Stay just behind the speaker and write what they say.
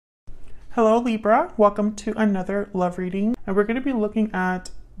Hello Libra, welcome to another love reading, and we're going to be looking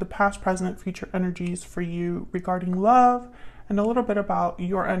at the past, present, future energies for you regarding love and a little bit about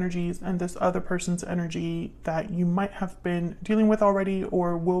your energies and this other person's energy that you might have been dealing with already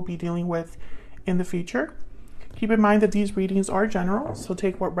or will be dealing with in the future. Keep in mind that these readings are general, so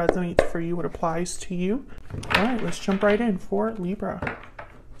take what resonates for you, what applies to you. All right, let's jump right in for Libra.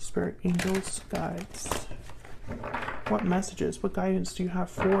 Spirit, angels, guides. What messages, what guidance do you have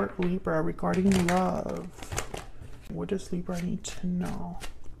for Libra regarding love? What does Libra need to know?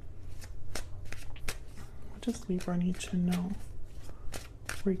 What does Libra need to know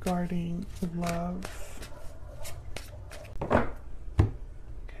regarding love? Okay,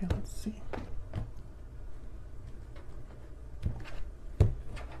 let's see.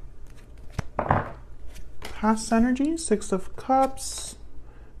 Past energy, Six of Cups.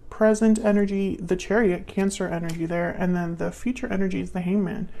 Present energy, the Chariot, Cancer energy there, and then the future energy is the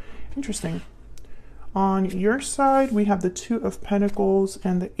Hangman. Interesting. On your side, we have the Two of Pentacles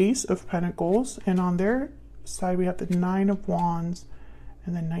and the Ace of Pentacles, and on their side, we have the Nine of Wands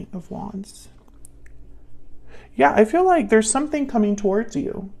and the Knight of Wands. Yeah, I feel like there's something coming towards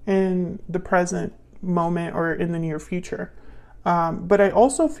you in the present moment or in the near future. But I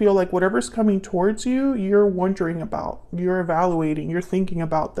also feel like whatever's coming towards you, you're wondering about, you're evaluating, you're thinking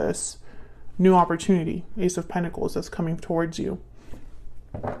about this new opportunity, Ace of Pentacles, that's coming towards you.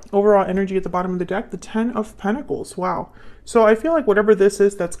 Overall energy at the bottom of the deck, the Ten of Pentacles. Wow. So I feel like whatever this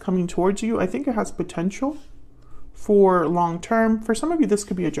is that's coming towards you, I think it has potential for long term. For some of you, this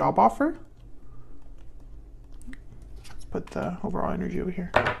could be a job offer. Let's put the overall energy over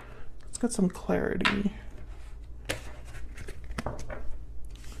here. Let's get some clarity.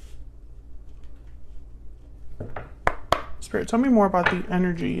 Spirit, tell me more about the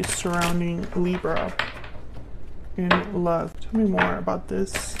energy surrounding Libra in love. Tell me more about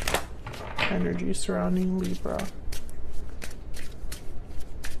this energy surrounding Libra.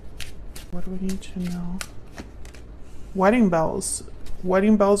 What do we need to know? Wedding bells.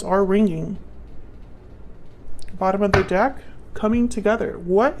 Wedding bells are ringing. Bottom of the deck, coming together.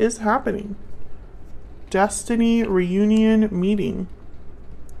 What is happening? Destiny reunion meeting.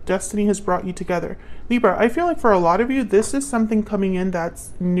 Destiny has brought you together. Libra, I feel like for a lot of you, this is something coming in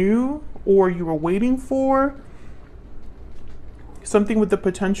that's new or you were waiting for. Something with the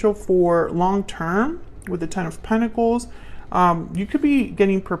potential for long term with the Ten of Pentacles. You could be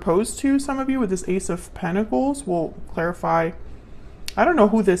getting proposed to, some of you, with this Ace of Pentacles. We'll clarify. I don't know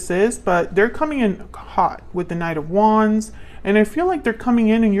who this is, but they're coming in hot with the Knight of Wands. And I feel like they're coming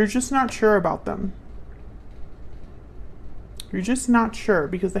in and you're just not sure about them. You're just not sure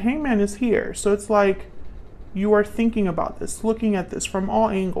because the Hangman is here. So it's like you are thinking about this, looking at this from all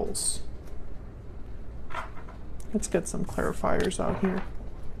angles. Let's get some clarifiers out here.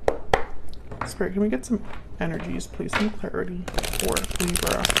 Spirit, can we get some energies, please? Some clarity for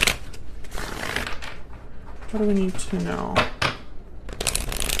Libra. What do we need to know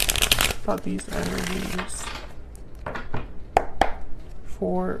about these energies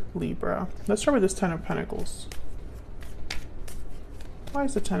for Libra? Let's start with this Ten of Pentacles. Why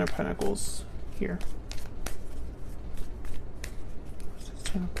is the Ten of Pentacles here? What's this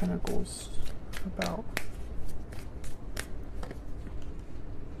Ten of Pentacles about?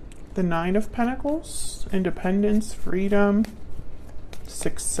 The Nine of Pentacles, independence, freedom,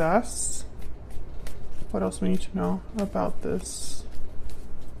 success. What else we need to know about this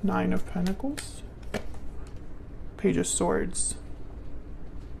Nine of Pentacles? Page of Swords.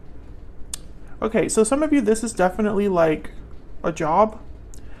 Okay, so some of you, this is definitely like a job.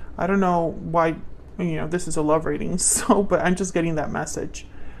 I don't know why, you know, this is a love reading, so, but I'm just getting that message.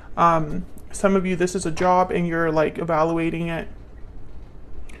 Some of you, this is a job and you're like evaluating it.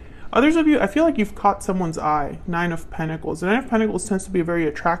 Others of you, I feel like you've caught someone's eye. Nine of Pentacles. The Nine of Pentacles tends to be a very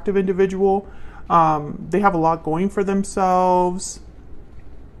attractive individual. They have a lot going for themselves.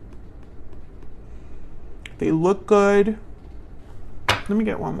 They look good. Let me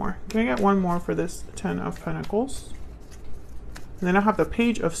get one more. Can I get one more for this Ten of Pentacles? And then I have the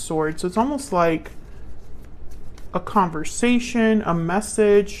Page of Swords. So it's almost like a conversation, a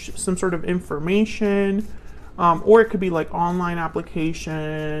message, some sort of information. Or it could be like online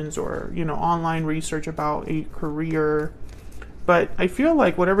applications or, you know, online research about a career. But I feel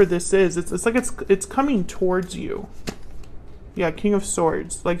like whatever this is, it's like it's coming towards you. Yeah, King of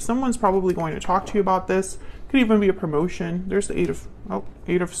Swords. Like someone's probably going to talk to you about this. Could even be a promotion. There's the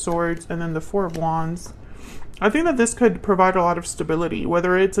Eight of Swords and then the Four of Wands. I think that this could provide a lot of stability,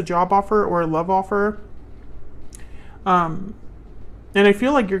 whether it's a job offer or a love offer. And I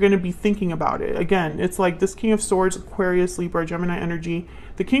feel like you're going to be thinking about it. Again, it's like this King of Swords, Aquarius, Libra, Gemini energy.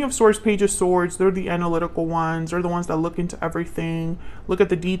 The King of Swords, Page of Swords, they're the analytical ones. They're the ones that look into everything, look at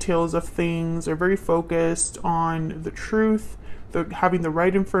the details of things. They're very focused on the truth, having the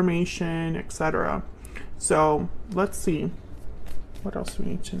right information, etc. So let's see. What else do we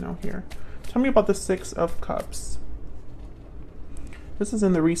need to know here? Tell me about the Six of Cups. This is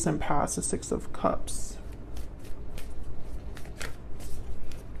in the recent past, the Six of Cups.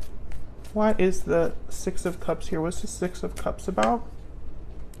 What is the Six of Cups here? What's the Six of Cups about?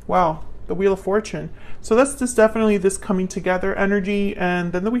 Wow, the Wheel of Fortune. So that's just definitely this coming together energy.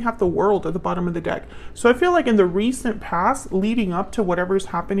 And then we have the World at the bottom of the deck. So I feel like in the recent past, leading up to whatever's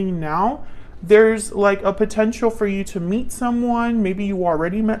happening now, there's like a potential for you to meet someone. Maybe you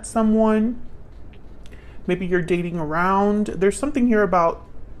already met someone. Maybe you're dating around. There's something here about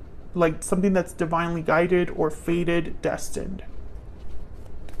like something that's divinely guided or fated, destined.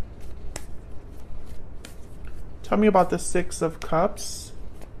 Tell me about the Six of Cups.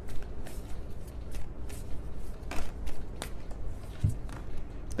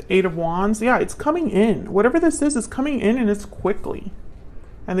 The Eight of Wands. Yeah, it's coming in. Whatever this is coming in, and it's quickly.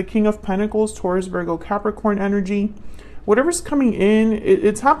 And the King of Pentacles, Taurus, Virgo, Capricorn energy. Whatever's coming in,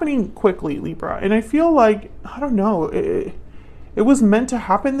 it's happening quickly, Libra. And I feel like, I don't know, it was meant to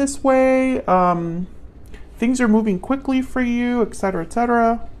happen this way. Things are moving quickly for you, etc.,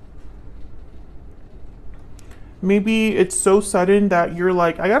 etc. Maybe it's so sudden that you're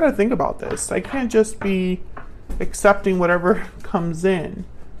like, I gotta think about this. I can't just be accepting whatever comes in.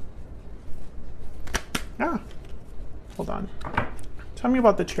 Yeah. Hold on. Tell me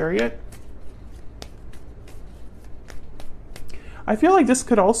about the Chariot. I feel like this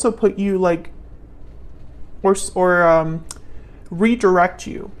could also put you like, or redirect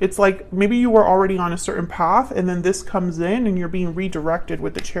you. It's like maybe you were already on a certain path and then this comes in and you're being redirected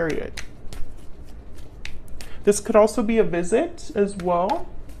with the Chariot. This could also be a visit as well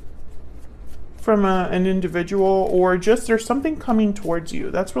from an individual, or just there's something coming towards you.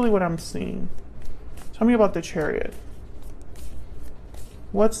 That's really what I'm seeing. Tell me about the Chariot.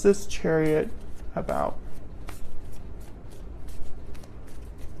 What's this Chariot about?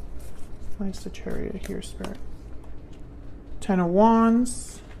 Why is the Chariot here, Spirit? Ten of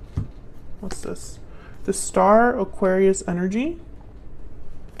Wands. What's this? The Star, Aquarius energy.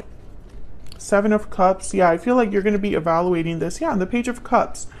 Seven of Cups. Yeah, I feel like you're going to be evaluating this. Yeah, and the Page of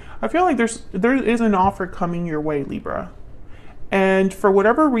Cups. I feel like there is an offer coming your way, Libra. And for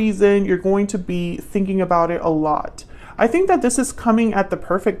whatever reason, you're going to be thinking about it a lot. I think that this is coming at the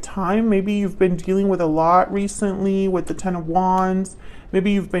perfect time. Maybe you've been dealing with a lot recently with the Ten of Wands.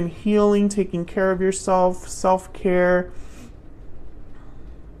 Maybe you've been healing, taking care of yourself, self-care.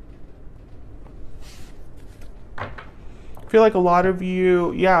 I feel like a lot of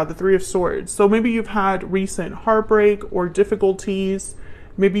you, yeah, the Three of Swords. So maybe you've had recent heartbreak or difficulties.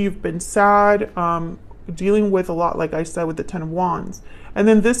 Maybe you've been sad, dealing with a lot, like I said, with the Ten of Wands. And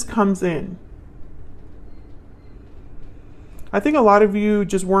then this comes in. I think a lot of you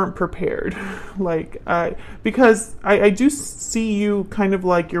just weren't prepared. Because I do see you kind of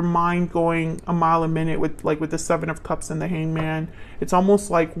like your mind going a mile a minute with the Seven of Cups and the Hangman. It's almost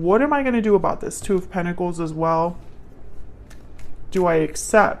like, what am I going to do about this? Two of Pentacles as well. Do I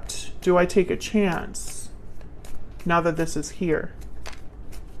accept? Do I take a chance now that this is here?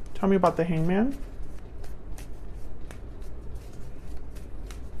 Tell me about the Hangman.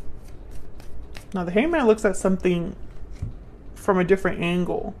 Now the Hangman looks at something from a different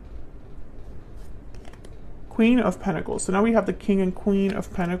angle. Queen of Pentacles. So now we have the King and Queen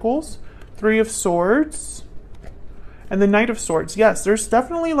of Pentacles. Three of Swords. And the Knight of Swords. Yes, there's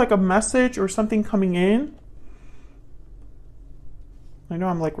definitely like a message or something coming in. I know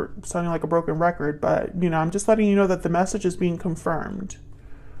I'm like sounding like a broken record, but you know, I'm just letting you know that the message is being confirmed.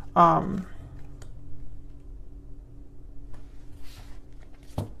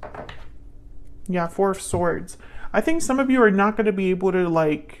 Yeah, Four of Swords. I think some of you are not going to be able to,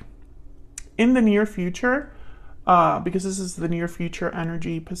 like, in the near future, because this is the near future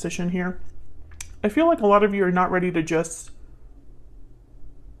energy position here. I feel like a lot of you are not ready to just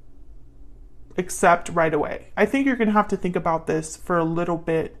accept right away. I think you're going to have to think about this for a little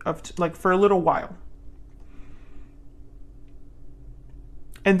bit of, for a little while.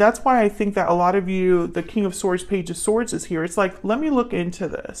 And that's why I think that a lot of you, the King of Swords, Page of Swords is here. It's like, let me look into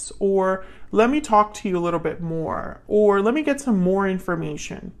this, or let me talk to you a little bit more, or let me get some more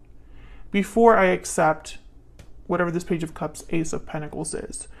information before I accept whatever this Page of Cups, Ace of Pentacles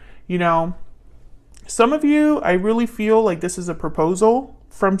is. You know, some of you, I really feel like this is a proposal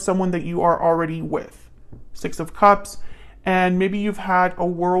from someone that you are already with. Six of Cups. and maybe you've had a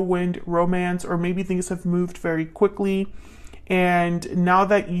whirlwind romance, or maybe things have moved very quickly. And now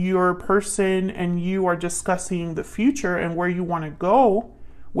that your person and you are discussing the future and where you want to go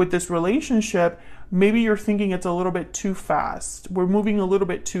with this relationship, maybe you're thinking it's a little bit too fast. We're moving a little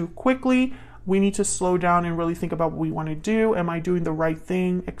bit too quickly. We need to slow down and really think about what we want to do. Am I doing the right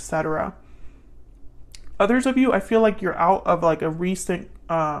thing, etc. Others of you, I feel like you're out of like a recent,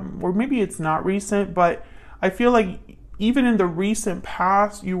 or maybe it's not recent, but I feel like even in the recent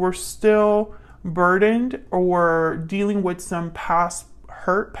past, you were still burdened or dealing with some past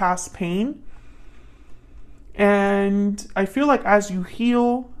hurt, past pain. And I feel like as you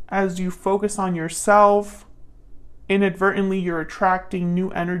heal, as you focus on yourself, inadvertently you're attracting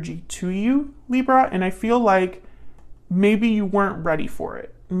new energy to you, Libra. And I feel like maybe you weren't ready for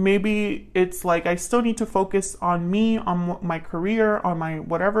it. Maybe it's like, I still need to focus on me, on my career, on my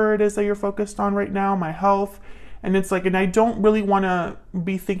whatever it is that you're focused on right now, my health. And it's like, and I don't really want to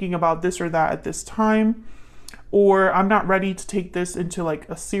be thinking about this or that at this time, or I'm not ready to take this into like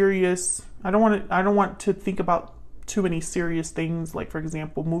a serious, I don't want to think about too many serious things, like for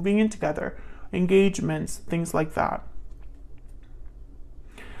example, moving in together, engagements, things like that.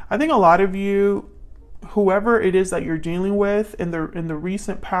 I think a lot of you, whoever it is that you're dealing with in the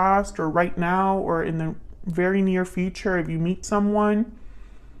recent past or right now or in the very near future, if you meet someone,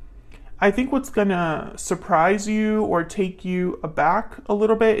 I think what's gonna surprise you or take you aback a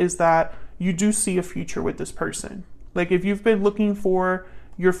little bit is that you do see a future with this person. Like if you've been looking for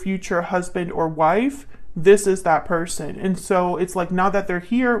your future husband or wife, this is that person. And so it's like, now that they're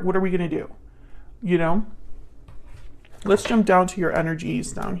here, what are we gonna do? You know? Let's jump down to your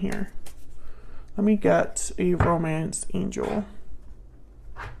energies down here. Let me get a romance angel.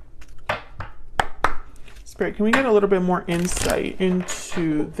 Spirit, can we get a little bit more insight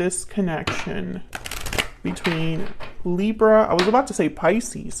into this connection between Libra, I was about to say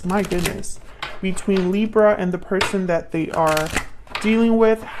Pisces, my goodness, between Libra and the person that they are dealing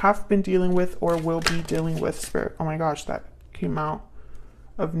with, have been dealing with, or will be dealing with, Spirit. Oh my gosh, that came out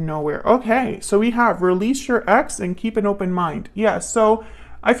of nowhere. Okay, so we have release your ex and keep an open mind. Yeah, so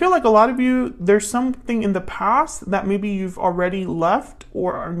I feel like a lot of you, there's something in the past that maybe you've already left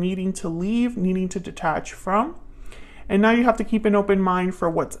or are needing to leave, needing to detach from. And now you have to keep an open mind for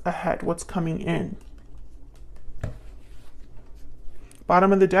what's ahead, what's coming in.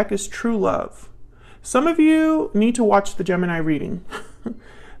 Bottom of the deck is true love. Some of you need to watch the Gemini reading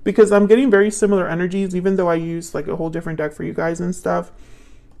because I'm getting very similar energies, even though I use like a whole different deck for you guys and stuff.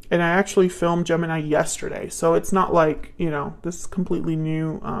 And I actually filmed Gemini yesterday. So it's not like, you know, this is completely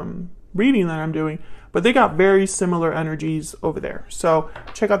new reading that I'm doing, but they got very similar energies over there. So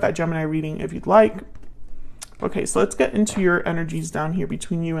check out that Gemini reading if you'd like. Okay, so let's get into your energies down here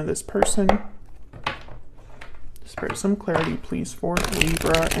between you and this person. Spirit, some clarity, please, for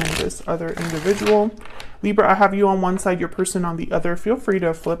Libra and this other individual. Libra, I have you on one side, your person on the other. Feel free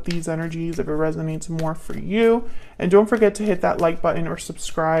to flip these energies if it resonates more for you. And don't forget to hit that like button or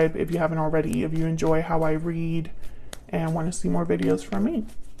subscribe if you haven't already, if you enjoy how I read and want to see more videos from me.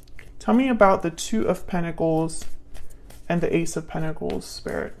 Tell me about the Two of Pentacles and the Ace of Pentacles,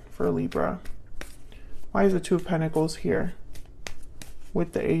 Spirit, for Libra. Why is the Two of Pentacles here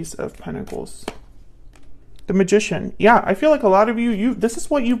with the Ace of Pentacles? The Magician. Yeah, I feel like a lot of you, this is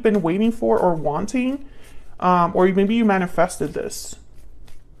what you've been waiting for or wanting, or maybe you manifested this.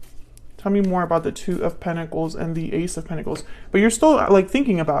 Tell me more about the Two of Pentacles and the Ace of Pentacles. But you're still like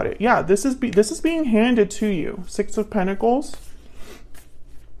thinking about it. Yeah, this is being handed to you. Six of Pentacles.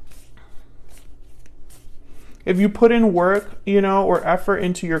 If you put in work, you know, or effort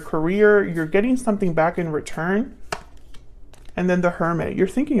into your career, you're getting something back in return. And then the Hermit. You're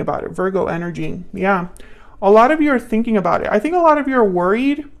thinking about it. Virgo energy. Yeah. A lot of you are thinking about it. I think a lot of you are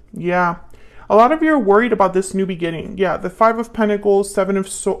worried. Yeah. A lot of you are worried about this new beginning. Yeah. The Five of Pentacles, Seven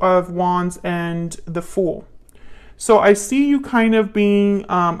of Wands, and the Fool. So I see you kind of being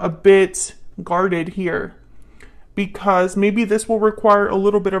a bit guarded here because maybe this will require a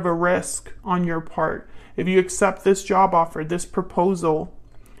little bit of a risk on your part. If you accept this job offer, this proposal,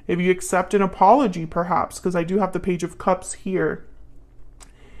 if you accept an apology, perhaps, because I do have the Page of Cups here.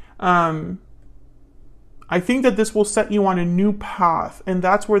 I think that this will set you on a new path, and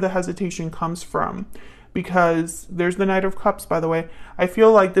that's where the hesitation comes from, because there's the Knight of Cups, by the way. I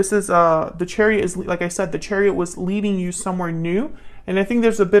feel like this is, the Chariot is, like I said, the Chariot was leading you somewhere new, and I think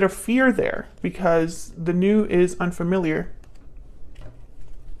there's a bit of fear there, because the new is unfamiliar.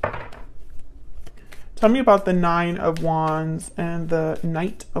 Tell me about the Nine of Wands and the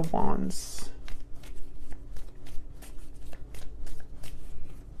Knight of Wands.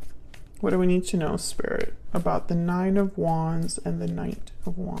 What do we need to know, Spirit, about the Nine of Wands and the Knight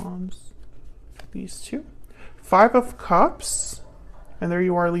of Wands? These two. Five of Cups. And there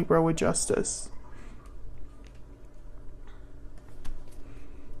you are, Libra, with Justice.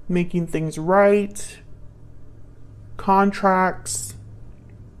 Making things right. Contracts.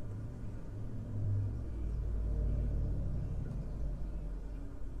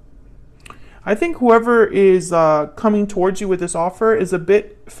 I think whoever is coming towards you with this offer is a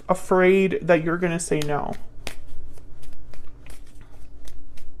bit afraid that you're going to say no.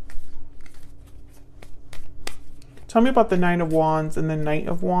 Tell me about the Nine of Wands and the Knight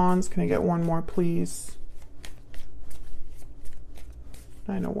of Wands. Can I get one more, please?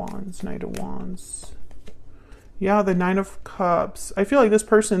 Nine of Wands, Knight of Wands. Yeah, the Nine of Cups. I feel like this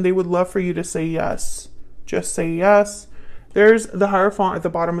person, they would love for you to say yes. Just say yes. There's the Hierophant at the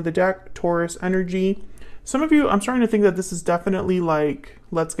bottom of the deck, Taurus energy. Some of you, I'm starting to think that this is definitely like,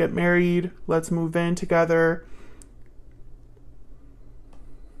 let's get married, let's move in together.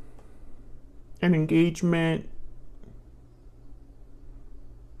 An engagement.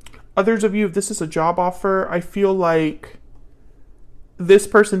 Others of you, if this is a job offer, I feel like this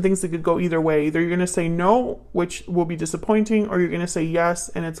person thinks it could go either way. Either you're going to say no, which will be disappointing, or you're going to say yes,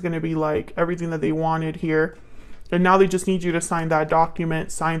 and it's going to be like everything that they wanted here. And now they just need you to sign that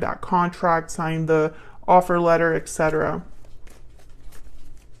document, sign that contract, sign the offer letter, etc.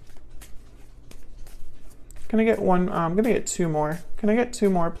 Can I get one? I'm going to get two more. Can I get two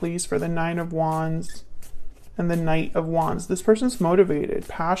more, please, for the Nine of Wands and the Knight of Wands? This person's motivated,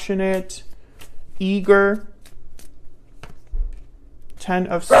 passionate, eager. Ten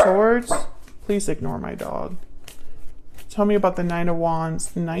of Swords. Please ignore my dog. Tell me about the Nine of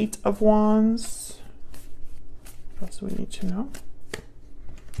Wands, Knight of Wands. What else do we need to know?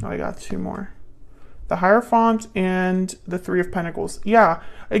 Oh, I got two more. The Hierophant and the Three of Pentacles. Yeah,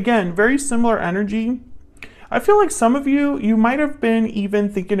 again, very similar energy. I feel like some of you, you might have been even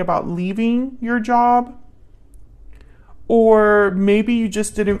thinking about leaving your job. Or maybe you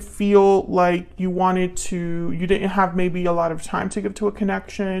just didn't feel like you wanted to, you didn't have maybe a lot of time to give to a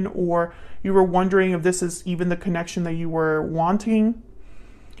connection, or you were wondering if this is even the connection that you were wanting.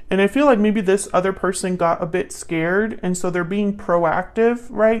 And I feel like maybe this other person got a bit scared, and so they're being proactive,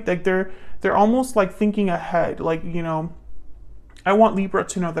 right? Like they're almost like thinking ahead, like, you know, I want Libra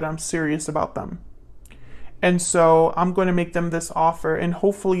to know that I'm serious about them. And so I'm going to make them this offer, and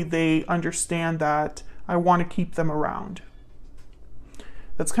hopefully they understand that I want to keep them around.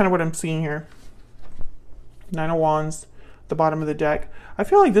 That's kind of what I'm seeing here. Nine of Wands, the bottom of the deck. I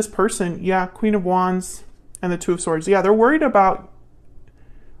feel like this person, yeah, Queen of Wands and the Two of Swords. Yeah, they're worried about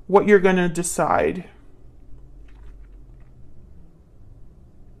what you're going to decide.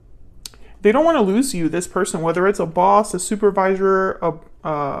 They don't want to lose you, this person, whether it's a boss, a supervisor,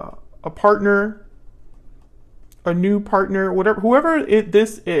 a partner, a new partner, whatever, whoever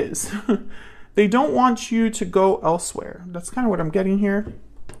this is. They don't want you to go elsewhere. That's kind of what I'm getting here.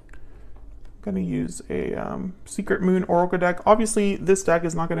 I'm going to use a Secret Moon Oracle deck. Obviously, this deck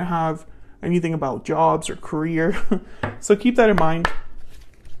is not going to have anything about jobs or career. So keep that in mind.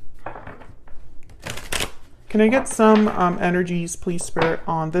 Can I get some energies, please, Spirit,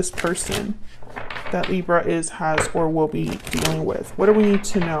 on this person that Libra has, or will be dealing with? What do we need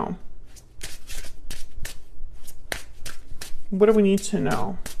to know? What do we need to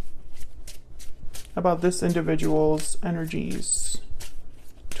know about this individual's energies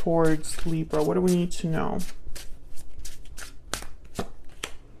towards Libra? What do we need to know?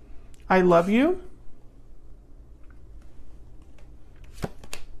 I love you.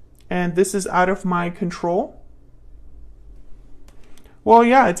 And this is out of my control. Well,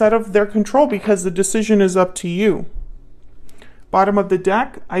 yeah, it's out of their control because the decision is up to you. Bottom of the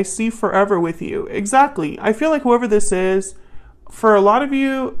deck, I see forever with you. Exactly. I feel like whoever this is, for a lot of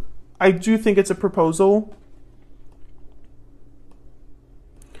you, I do think it's a proposal.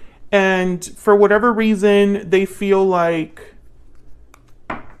 And for whatever reason, they feel like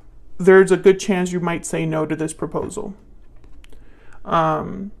there's a good chance you might say no to this proposal.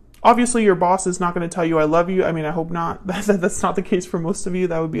 Obviously, your boss is not going to tell you I love you. I mean, I hope not. That's not the case for most of you.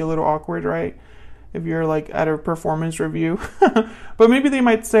 That would be a little awkward, right? If you're like at a performance review. But maybe they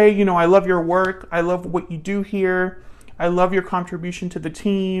might say, you know, I love your work. I love what you do here. I love your contribution to the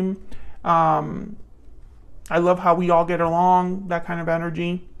team. I love how we all get along, that kind of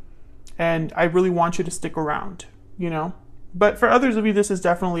energy. And I really want you to stick around, you know? But for others of you, this is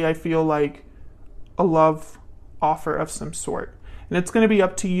definitely, I feel like, a love offer of some sort. And it's going to be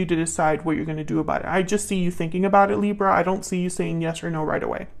up to you to decide what you're going to do about it. I just see you thinking about it, Libra. I don't see you saying yes or no right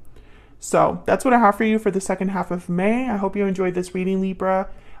away. So that's what I have for you for the second half of May. I hope you enjoyed this reading, Libra.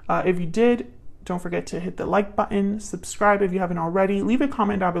 If you did, don't forget to hit the like button, subscribe if you haven't already, leave a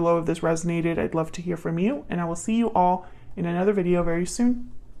comment down below if this resonated. I'd love to hear from you, and I will see you all in another video very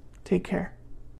soon. Take care.